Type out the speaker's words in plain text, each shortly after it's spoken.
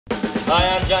Hi,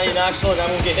 I'm Johnny Knoxville, and I'm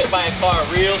gonna get hit by a car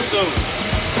real soon.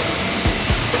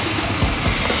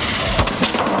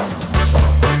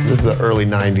 This is the early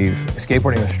 90s.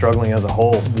 Skateboarding was struggling as a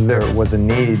whole. There was a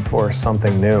need for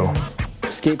something new.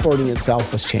 Skateboarding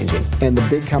itself was changing, and the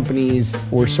big companies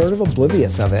were sort of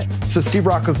oblivious of it. So Steve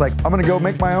Rock was like, I'm gonna go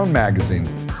make my own magazine.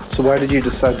 So why did you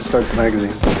decide to start the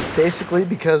magazine? Basically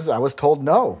because I was told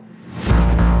no.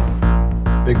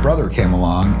 Big Brother came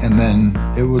along, and then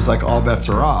it was like all bets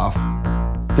are off.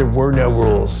 There were no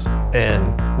rules,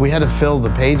 and we had to fill the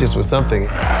pages with something. You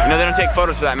know, they don't take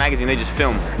photos for that magazine, they just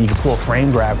film. You could pull a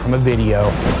frame grab from a video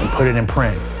and put it in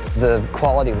print. The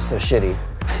quality was so shitty.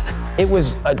 It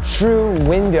was a true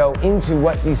window into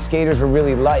what these skaters were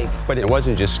really like. But it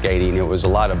wasn't just skating, it was a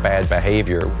lot of bad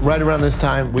behavior. Right around this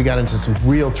time, we got into some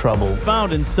real trouble.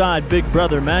 Found inside Big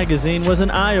Brother magazine was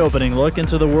an eye-opening look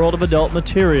into the world of adult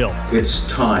material. It's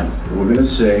time. We're gonna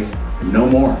say no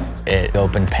more. It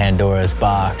opened Pandora's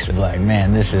box. Like,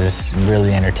 man, this is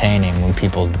really entertaining when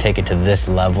people take it to this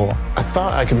level. I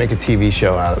thought I could make a TV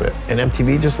show out of it, and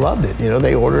MTV just loved it. You know,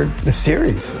 they ordered the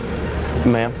series.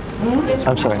 Ma'am,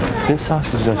 I'm sorry, this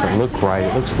sausage doesn't look right.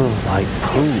 It looks a little like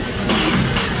poop.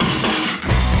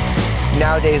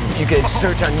 Nowadays, you could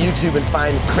search on YouTube and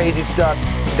find crazy stuff.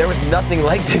 There was nothing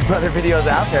like Big Brother videos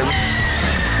out there.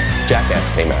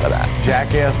 Jackass came out of that.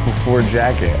 Jackass before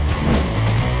Jackass.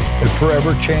 It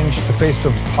forever changed the face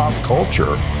of pop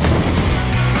culture.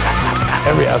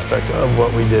 Every aspect of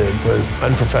what we did was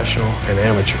unprofessional and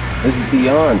amateur. This is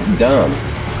beyond dumb.